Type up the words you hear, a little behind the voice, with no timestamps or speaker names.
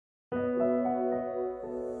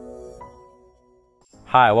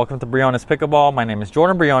Hi, welcome to Briones Pickleball. My name is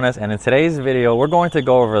Jordan Briones, and in today's video, we're going to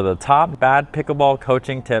go over the top bad pickleball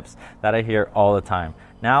coaching tips that I hear all the time.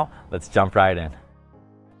 Now, let's jump right in.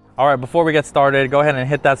 All right, before we get started, go ahead and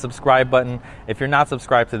hit that subscribe button if you're not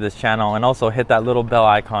subscribed to this channel, and also hit that little bell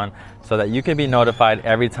icon so that you can be notified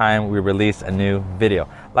every time we release a new video.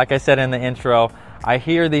 Like I said in the intro, I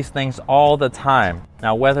hear these things all the time.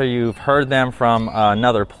 Now, whether you've heard them from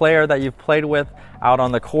another player that you've played with out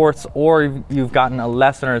on the courts, or you've gotten a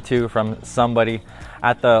lesson or two from somebody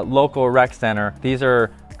at the local rec center, these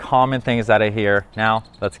are common things that I hear. Now,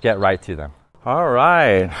 let's get right to them. All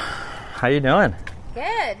right, how you doing?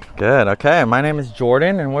 Good. Good, okay. My name is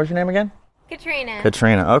Jordan, and what's your name again? Katrina.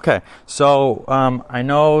 Katrina, okay. So, I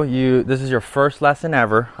know this is your first lesson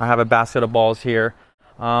ever. I have a basket of balls here.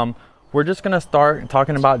 We're just gonna start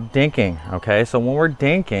talking about dinking, okay? So when we're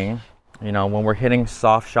dinking, when we're hitting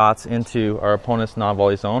soft shots into our opponent's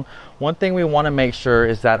non-volley zone, one thing we wanna make sure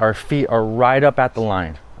is that our feet are right up at the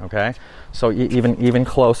line, okay? So even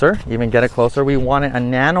closer, get it closer. We want it a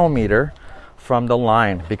nanometer from the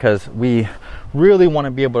line because we really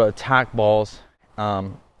wanna be able to attack balls,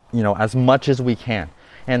 as much as we can.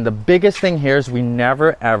 And the biggest thing here is we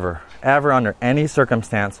never, ever under any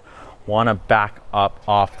circumstance want to back up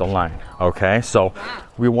off the line, okay? So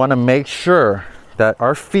we want to make sure that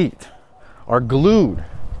our feet are glued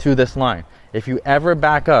to this line. If you ever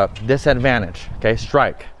back up, disadvantage, okay?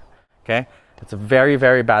 Strike, okay? It's a very,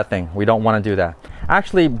 very bad thing. We don't want to do that.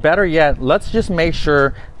 Actually, better yet, let's just make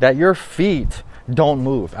sure that your feet don't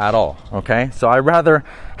move at all, okay? So I'd rather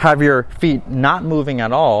have your feet not moving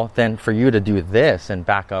at all than for you to do this and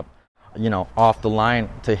back up, off the line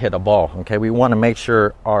to hit a ball, okay? We want to make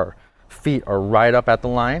sure our feet are right up at the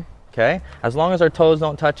line, okay? As long as our toes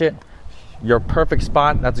don't touch it, your perfect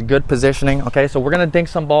spot. That's good positioning, okay? So we're gonna dink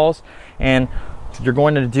some balls, and you're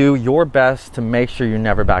going to do your best to make sure you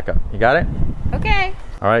never back up. You got it? Okay.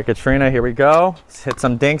 All right, Katrina, here we go. Let's hit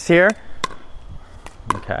some dinks here.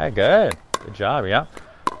 Okay, good job.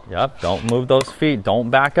 Yep. Don't move those feet.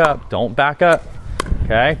 Don't back up.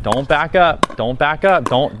 Okay, don't back up.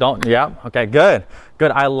 Don't. Yep. Okay, good.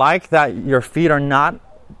 I like that your feet are not,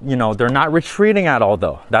 they're not retreating at all,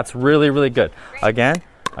 though. That's really, really good. Again,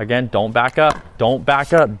 don't back up.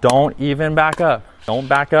 Don't even back up. Don't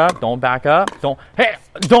back up.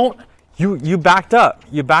 You backed up.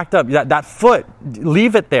 That foot,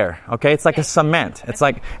 leave it there, okay? It's like a cement. It's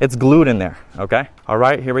like it's glued in there, okay? All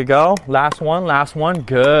right, here we go. Last one.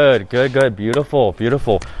 Good.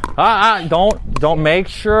 Beautiful. Don't make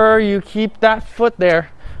sure you keep that foot there,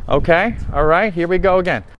 okay? All right, here we go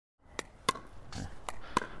again.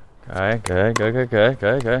 Okay,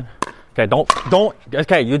 good.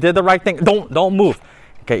 Okay, you did the right thing. Don't move.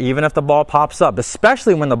 Okay, even if the ball pops up,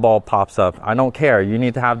 especially when the ball pops up, I don't care. You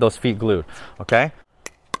need to have those feet glued, okay?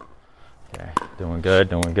 Okay, doing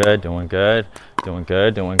good, okay?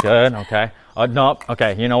 No,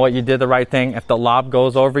 okay, you know what? You did the right thing. If the lob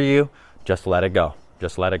goes over you, just let it go.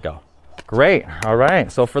 Great, all right.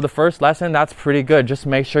 So for the first lesson, that's pretty good. Just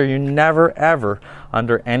make sure you never, ever,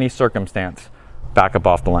 under any circumstance, back up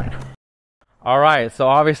off the line. All right, so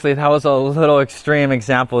obviously that was a little extreme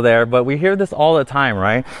example there, but we hear this all the time,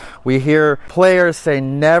 right? We hear players say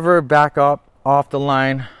never back up off the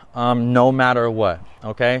line, no matter what,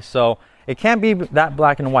 okay? So it can't be that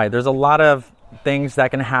black and white. There's a lot of things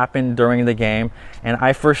that can happen during the game, and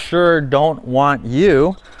I for sure don't want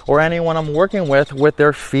you or anyone I'm working with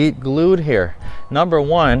their feet glued here. Number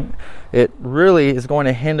one, it really is going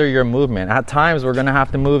to hinder your movement. At times, we're going to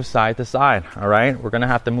have to move side to side, all right? We're going to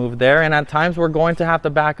have to move there, and at times, we're going to have to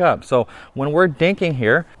back up. So when we're dinking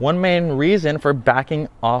here, one main reason for backing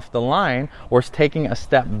off the line or taking a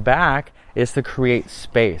step back is to create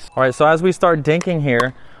space. All right, so as we start dinking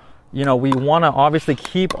here, we want to obviously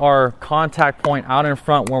keep our contact point out in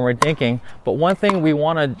front when we're dinking, but one thing we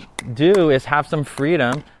want to do is have some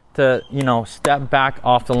freedom to, step back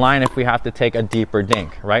off the line if we have to take a deeper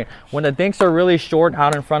dink, right? When the dinks are really short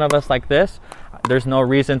out in front of us like this, there's no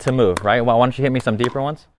reason to move, right? Well, why don't you hit me some deeper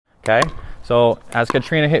ones? Okay, so as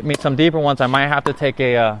Katrina hit me some deeper ones, I might have to take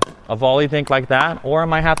a volley dink like that, or I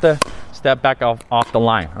might have to step back off the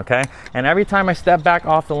line, okay? And every time I step back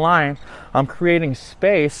off the line, I'm creating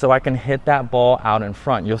space so I can hit that ball out in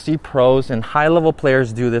front. You'll see pros and high-level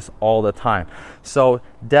players do this all the time. So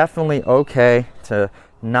definitely okay to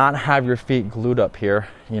not have your feet glued up here,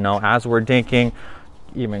 as we're dinking,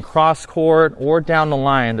 even cross court or down the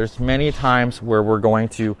line. There's many times where we're going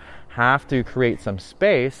to have to create some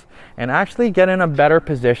space and actually get in a better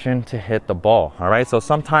position to hit the ball, all right? So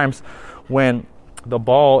sometimes when the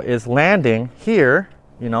ball is landing here,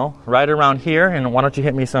 right around here, and why don't you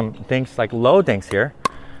hit me some dinks, like low dinks here,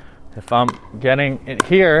 If I'm getting it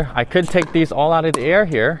here, I could take these all out of the air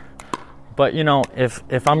here. But you know,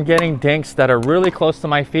 if I'm getting dinks that are really close to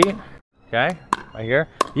my feet, okay, right here,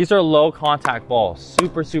 these are low contact balls,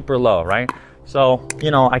 super, super low, right? So,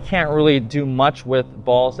 you know, I can't really do much with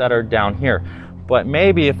balls that are down here. But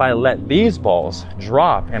maybe if I let these balls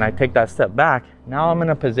drop and I take that step back, now I'm in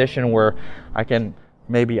a position where I can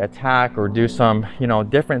maybe attack or do some, you know,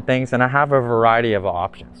 different things, and I have a variety of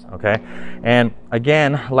options, okay? And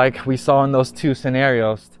again, like we saw in those two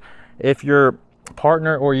scenarios, if your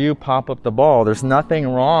partner or you pop up the ball, there's nothing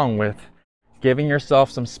wrong with giving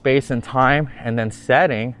yourself some space and time and then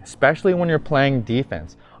setting, especially when you're playing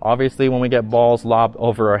defense. Obviously, when we get balls lobbed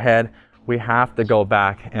over our head, we have to go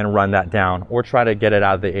back and run that down or try to get it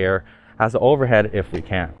out of the air as an overhead if we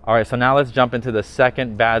can. All right, so now let's jump into the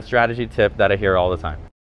second bad strategy tip that I hear all the time.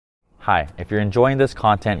 Hi, if you're enjoying this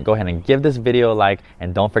content, go ahead and give this video a like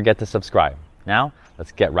and don't forget to subscribe. Now,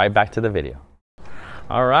 let's get right back to the video.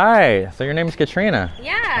 All right, so your name is Katrina.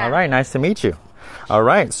 Yeah. All right, nice to meet you. All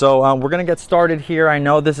right, so we're gonna get started here. I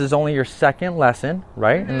know this is only your second lesson,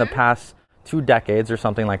 right? In the past 2 decades or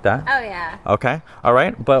something like that. Oh, yeah. Okay, all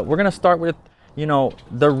right, but we're gonna start with, you know,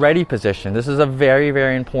 the ready position. This is a very,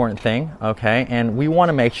 very important thing, okay? And we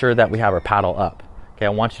wanna make sure that we have our paddle up. Okay, I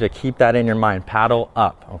want you to keep that in your mind, paddle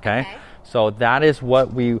up, okay? So that is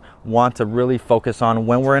what we want to really focus on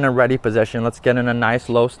when we're in a ready position. Let's get in a nice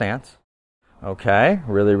low stance. Okay,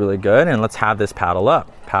 really, really good. And let's have this paddle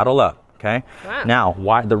up, okay? Wow.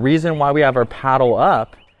 Now, the reason why we have our paddle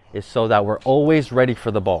up is so that we're always ready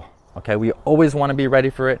for the ball, okay? We always want to be ready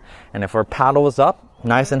for it. And if our paddle is up,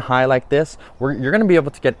 nice and high like this, you're going to be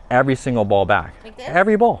able to get every single ball back. Like this?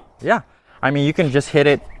 Every ball, yeah. I mean, you can just hit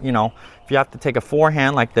it, you know, if you have to take a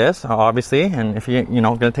forehand like this, obviously, and if you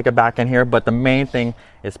know, going to take a backhand here, but the main thing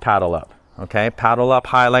is paddle up, okay? Paddle up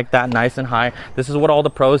high like that, nice and high. This is what all the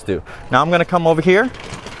pros do. Now I'm going to come over here.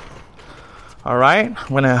 All right,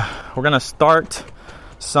 we're going to start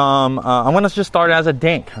some, I'm going to just start as a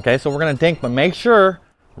dink, okay? So we're going to dink, but make sure,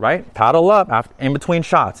 right, paddle up in between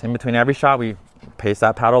shots. In between every shot, we pace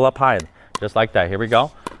that paddle up high, just like that. Here we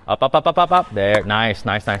go. Up, up, up, up, up, up. There, nice,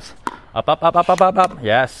 nice, nice. Up, up, up, up, up, up, up.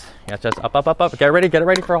 Yes, yes, just up, up, up, up. Get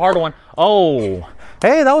ready for a hard one. Oh,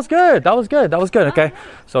 hey, that was good. That was good. That was good. Okay,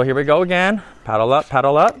 so here we go again. Paddle up,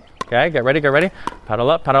 paddle up. Okay, get ready, get ready.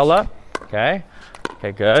 Paddle up, paddle up. Okay,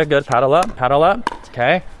 okay, good, good. Paddle up, paddle up.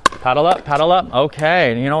 Okay, paddle up, paddle up.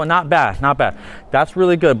 Okay, you know what? Not bad, not bad. That's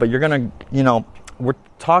really good. But you're gonna, you know, we're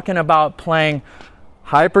talking about playing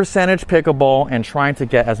high percentage pickleball and trying to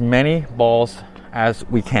get as many balls as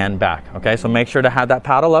we can back. Okay, so make sure to have that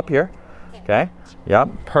paddle up here. Okay, yep,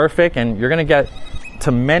 perfect. And you're gonna get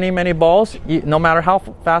to many, many balls, no matter how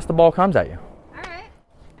fast the ball comes at you.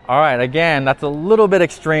 All right, again, that's a little bit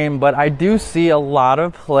extreme, but I do see a lot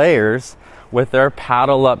of players with their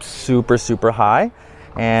paddle up super, super high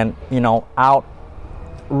and, you know, out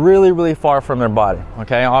really, really far from their body.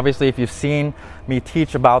 Okay, obviously, if you've seen me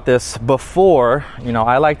teach about this before, you know,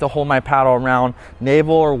 I like to hold my paddle around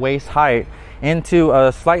navel or waist height into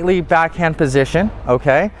a slightly backhand position,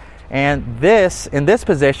 okay? And in this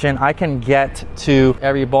position, I can get to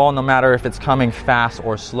every ball no matter if it's coming fast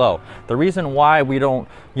or slow. The reason why we don't,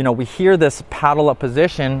 you know, we hear this paddle up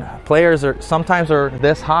position, players sometimes are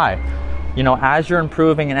this high. You know, as you're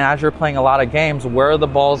improving and as you're playing a lot of games, where are the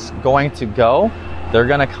balls going to go? They're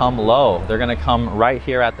gonna come low. They're gonna come right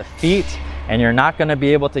here at the feet, and you're not gonna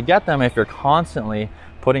be able to get them if you're constantly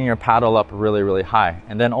putting your paddle up really, really high.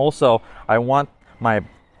 And then also, I want my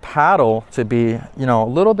paddle to be, you know, a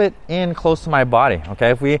little bit in close to my body, okay?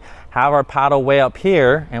 If we have our paddle way up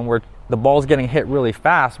here and the ball's getting hit really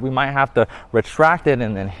fast, we might have to retract it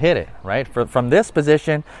and then hit it, right? From this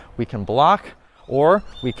position, we can block or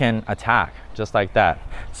we can attack, just like that.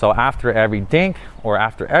 So after every dink or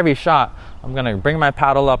after every shot, I'm gonna bring my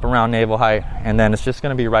paddle up around navel height, and then it's just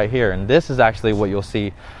gonna be right here. And this is actually what you'll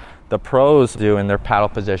see the pros do in their paddle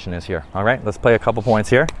position is here. All right, let's play a couple points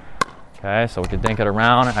here. Okay, so we can dink it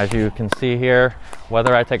around. As you can see here,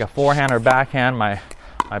 whether I take a forehand or backhand, my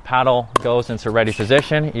paddle goes into ready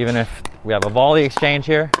position, even if we have a volley exchange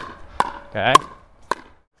here. Okay.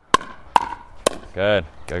 Good,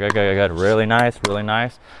 good, good, good, good. Really nice, really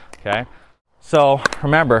nice. Okay. So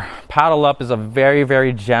remember, paddle up is a very,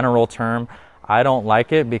 very general term. I don't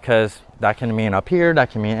like it because that can mean up here,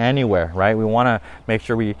 that can mean anywhere, right? We want to make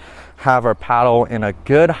sure we have our paddle in a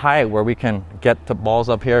good height where we can get the balls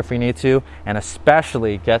up here if we need to, and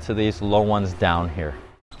especially get to these low ones down here.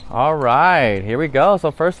 All right, here we go.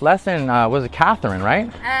 So first lesson was it Catherine,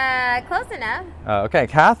 right? Close enough. Okay,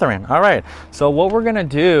 Catherine. All right. So what we're gonna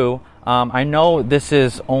do, I know this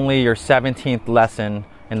is only your 17th lesson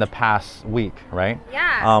in the past week, right?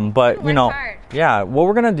 Yeah. But you know, hard. yeah, what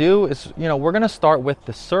we're gonna do is, you know, we're gonna start with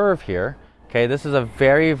the serve here. Okay, this is a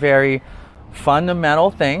very, very fundamental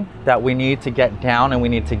thing that we need to get down and we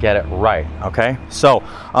need to get it right. Okay, so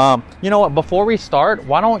you know what? Before we start,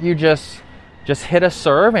 why don't you just hit a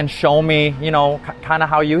serve and show me, you know, kind of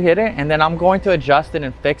how you hit it, and then I'm going to adjust it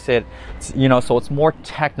and fix it, you know, so it's more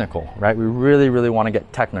technical, right? We really, really want to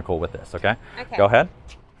get technical with this. Okay. Okay. Go ahead.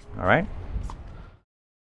 All right.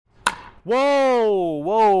 Whoa,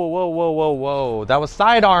 whoa, whoa, whoa, whoa, whoa. That was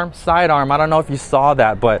sidearm. I don't know if you saw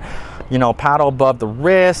that, but, you know, paddle above the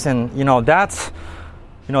wrist, and, you know, that's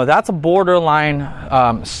a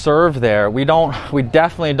borderline serve there. We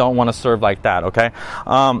definitely don't want to serve like that, okay?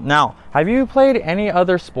 Now, have you played any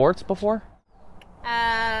other sports before?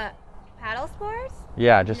 Paddle sports?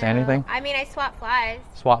 Yeah, just No. anything? I mean, I swat flies.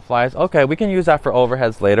 Swat flies? Okay, we can use that for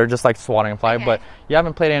overheads later, just like swatting a fly, Okay. but you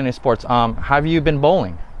haven't played any sports. Have you been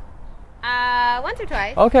bowling? Once or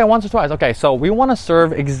twice. Okay, once or twice. Okay, so we want to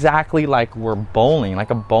serve exactly like we're bowling, like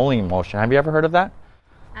a bowling motion. Have you ever heard of that?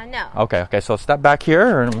 No. Okay, so step back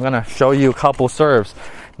here, and I'm going to show you a couple serves.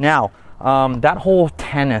 Now, that whole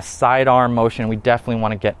tennis sidearm motion, we definitely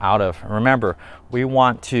want to get out of. Remember, we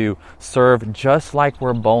want to serve just like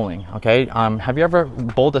we're bowling, okay? Have you ever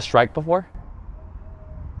bowled a strike before?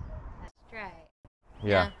 That's right.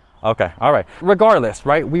 Yeah. Okay, all right. Regardless,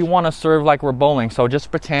 right, we want to serve like we're bowling. So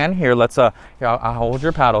just pretend here, here, I'll hold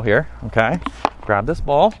your paddle here, okay? Grab this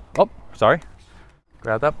ball. Oh, sorry.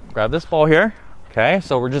 Grab this ball here. Okay,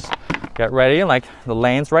 so we're just get ready, like the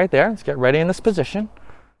lane's right there. Let's get ready in this position.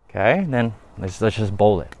 Okay, and then let's just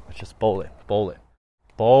bowl it. Let's just bowl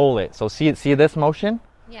it. So see this motion?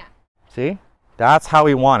 Yeah. See? That's how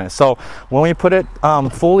we want it. So when we put it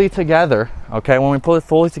fully together, okay,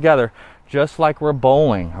 just like we're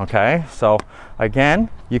bowling, okay? So again,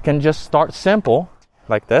 you can just start simple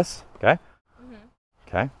like this, okay?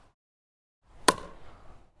 Okay.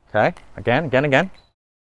 Okay, again.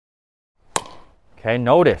 Okay,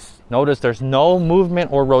 notice there's no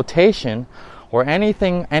movement or rotation or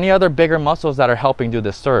any other bigger muscles that are helping do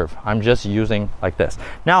this serve. I'm just using like this.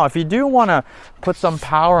 Now, if you do want to put some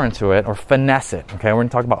power into it or finesse it, okay, we're going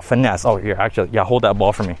to talk about finesse. Oh, here, actually, yeah, hold that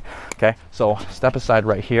ball for me. Okay, so step aside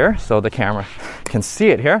right here so the camera can see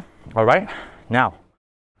it here. All right, now,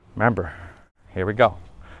 remember, here we go.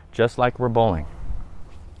 Just like we're bowling.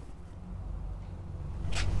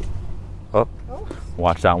 Oh,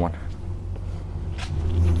 watch that one.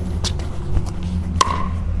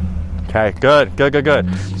 Okay, good.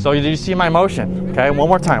 So did you see my motion? Okay, one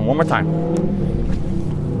more time.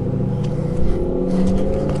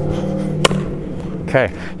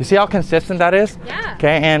 Okay, you see how consistent that is? Yeah.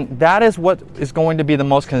 Okay, and that is what is going to be the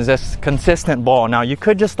most consistent ball. Now, you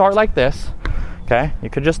could just start like this. Okay,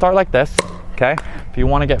 okay? If you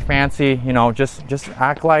want to get fancy, you know, just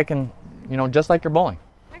act like, and, you know, just like you're bowling.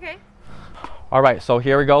 Okay. All right, so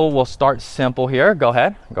here we go. We'll start simple here. Go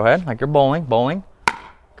ahead, like you're bowling.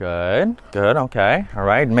 Good, okay. All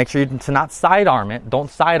right, make sure to not sidearm it. Don't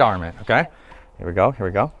sidearm it, okay? Here we go.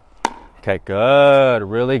 Okay, good,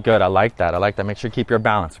 really good. I like that. Make sure you keep your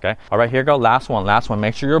balance, okay? All right, here we go. Last one.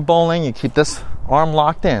 Make sure you're bowling. You keep this arm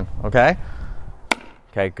locked in, okay?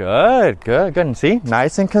 Okay, good. And see,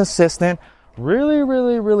 nice and consistent. Really,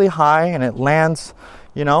 really, really high, and it lands,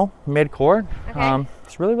 you know, mid-court. Okay.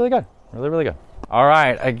 It's really, really good. All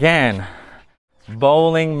right, again.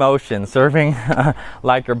 Bowling motion, serving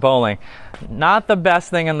like you're bowling. Not the best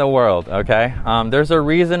thing in the world, okay? There's a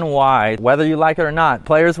reason why, whether you like it or not,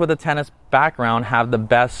 players with a tennis background have the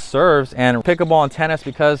best serves. And pickleball and tennis,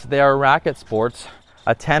 because they are racket sports,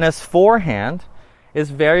 a tennis forehand is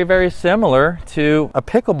very, very similar to a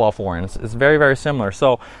pickleball forehand. It's very, very similar.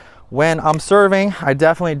 So when I'm serving, I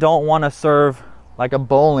definitely don't want to serve like a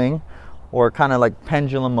bowling or kind of like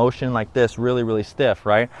pendulum motion like this, really, really stiff,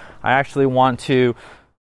 right? I actually want to,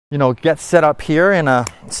 you know, get set up here in a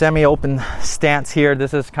semi-open stance here.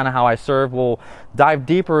 This is kind of how I serve. We'll dive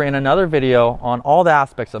deeper in another video on all the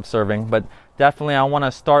aspects of serving, but definitely I want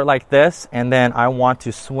to start like this, and then I want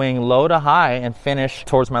to swing low to high and finish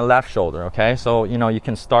towards my left shoulder, okay? So, you know, you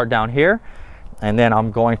can start down here, and then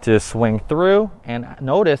I'm going to swing through, and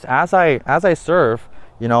notice as I serve,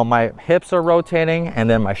 you know, my hips are rotating, and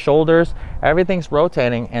then my shoulders, everything's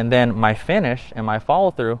rotating, and then my finish and my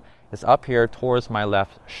follow through is up here towards my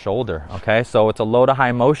left shoulder, okay? So it's a low to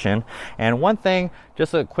high motion. And one thing,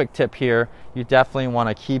 just a quick tip here, you definitely want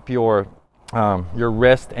to keep your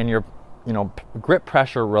wrist and your, you know, grip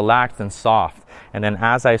pressure relaxed and soft. And then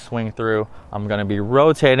as I swing through, I'm going to be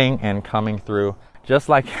rotating and coming through just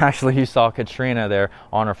like actually you saw Katrina there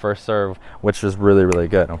on her first serve, which was really, really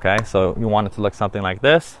good, okay? So you want it to look something like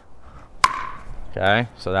this. Okay,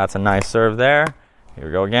 so that's a nice serve there. Here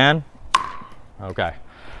we go again. Okay.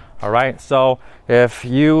 All right, so if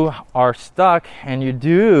you are stuck and you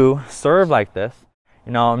do serve like this,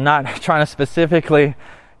 you know, I'm not trying to specifically,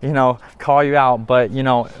 you know, call you out, but, you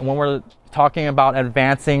know, when we're talking about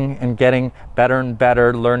advancing and getting better and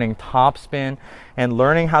better, learning topspin and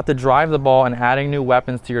learning how to drive the ball and adding new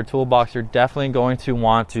weapons to your toolbox, you're definitely going to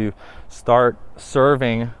want to start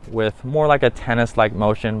serving with more like a tennis-like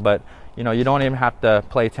motion. But you know, you don't even have to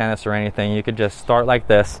play tennis or anything. You could just start like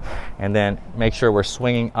this and then make sure we're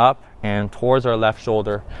swinging up and towards our left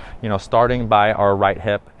shoulder, you know, starting by our right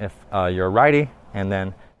hip if you're righty, and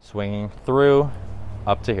then swinging through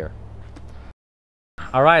up to here.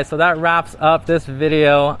 All right, so that wraps up this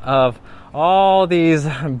video of all these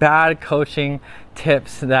bad coaching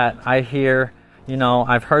tips that I hear. You know,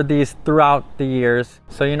 I've heard these throughout the years.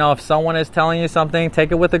 So, you know, if someone is telling you something,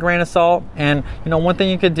 take it with a grain of salt. And, you know, one thing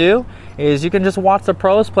you could do is you can just watch the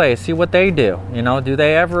pros play, see what they do. You know, do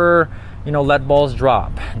they ever, you know, let balls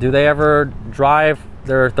drop? Do they ever drive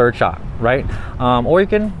their third shot, right? Or you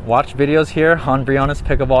can watch videos here on Briones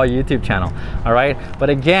Pickleball YouTube channel, all right? But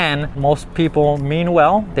again, most people mean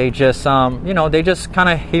well. They just, you know, they just kind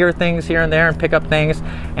of hear things here and there and pick up things.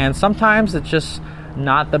 And sometimes it's just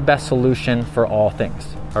not the best solution for all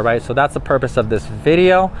things. All right, so that's the purpose of this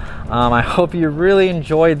video. I hope you really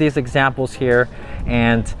enjoyed these examples here,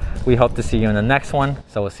 and we hope to see you in the next one.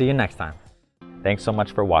 So we'll see you next time. Thanks so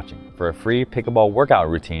much for watching. For a free pickleball workout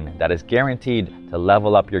routine that is guaranteed to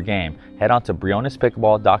level up your game, head on to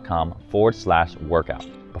brionespickleball.com/workout.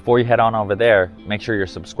 Before you head on over there, make sure you're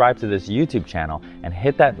subscribed to this YouTube channel and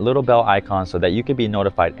hit that little bell icon so that you can be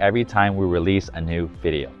notified every time we release a new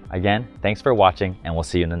video. Again, thanks for watching, and we'll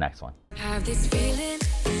see you in the next one. Have this feeling,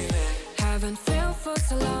 haven't felt for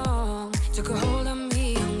so long. Took a hold of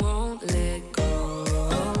me and won't let go.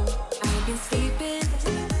 I've been sleeping,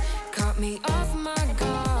 caught me off my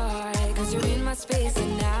guard, 'cause you're in my space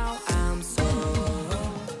and now